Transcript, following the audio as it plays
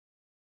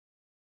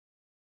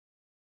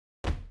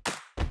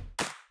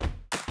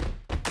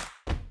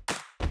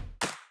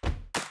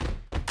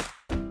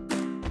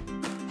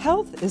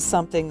Health is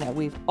something that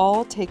we've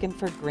all taken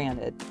for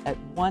granted at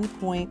one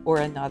point or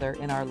another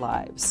in our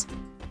lives,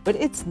 but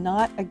it's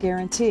not a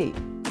guarantee.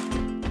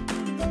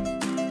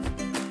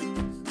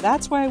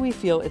 That's why we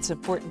feel it's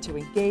important to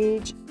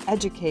engage,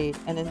 educate,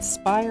 and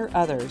inspire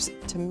others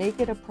to make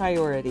it a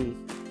priority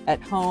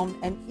at home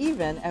and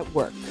even at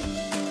work.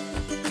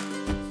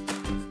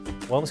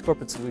 Wellness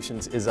Corporate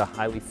Solutions is a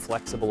highly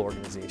flexible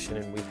organization,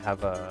 and we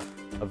have a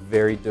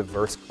very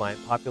diverse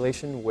client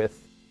population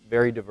with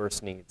very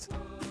diverse needs.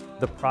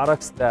 The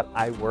products that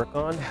I work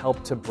on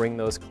help to bring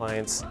those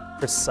clients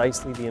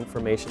precisely the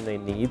information they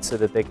need so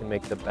that they can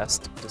make the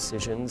best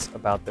decisions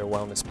about their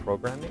wellness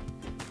programming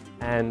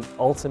and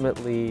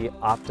ultimately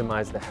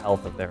optimize the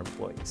health of their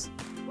employees.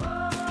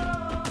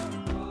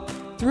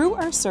 Through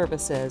our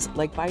services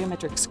like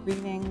biometric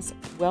screenings,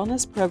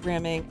 wellness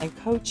programming, and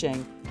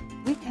coaching,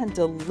 we can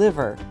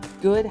deliver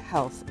good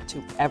health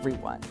to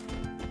everyone.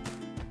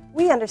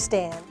 We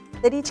understand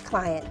that each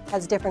client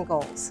has different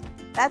goals.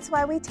 That's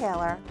why we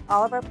tailor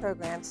all of our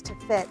programs to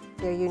fit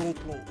their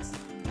unique needs.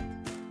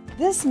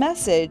 This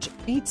message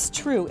beats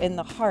true in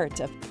the heart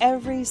of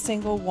every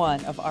single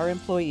one of our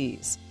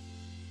employees.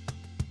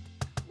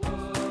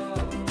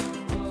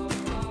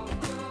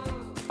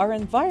 Our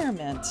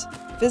environment,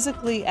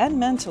 physically and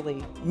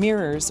mentally,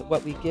 mirrors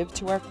what we give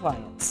to our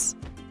clients.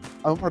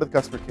 I'm part of the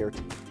customer care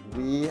team.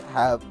 We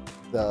have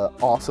the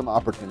awesome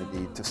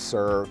opportunity to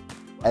serve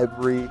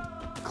every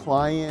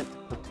client,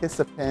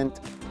 participant,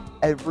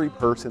 every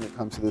person that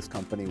comes to this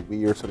company.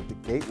 We are sort of the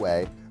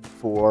gateway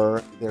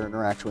for their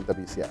interaction with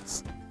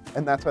WCS.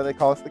 And that's why they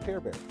call us the Care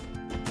Bears.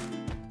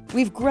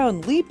 We've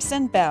grown leaps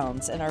and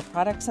bounds in our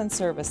products and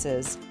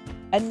services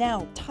and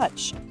now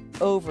touch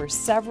over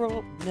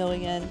several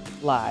million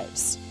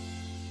lives.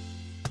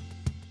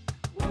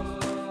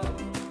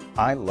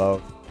 I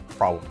love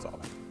problem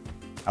solving.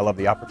 I love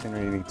the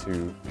opportunity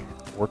to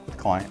work with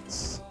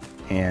clients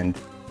and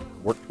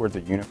work towards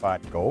a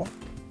unified goal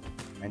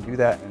and do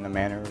that in a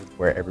manner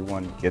where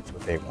everyone gets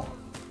what they want.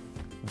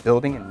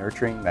 Building and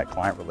nurturing that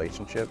client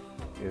relationship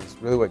is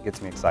really what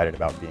gets me excited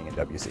about being at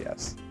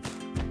WCS.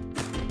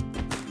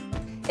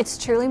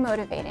 It's truly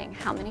motivating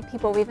how many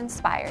people we've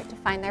inspired to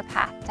find their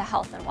path to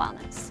health and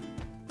wellness.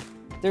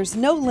 There's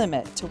no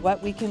limit to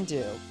what we can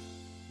do.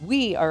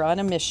 We are on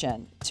a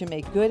mission to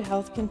make good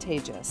health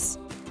contagious,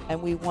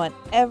 and we want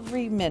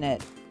every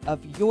minute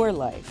of your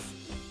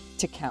life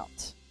to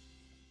count.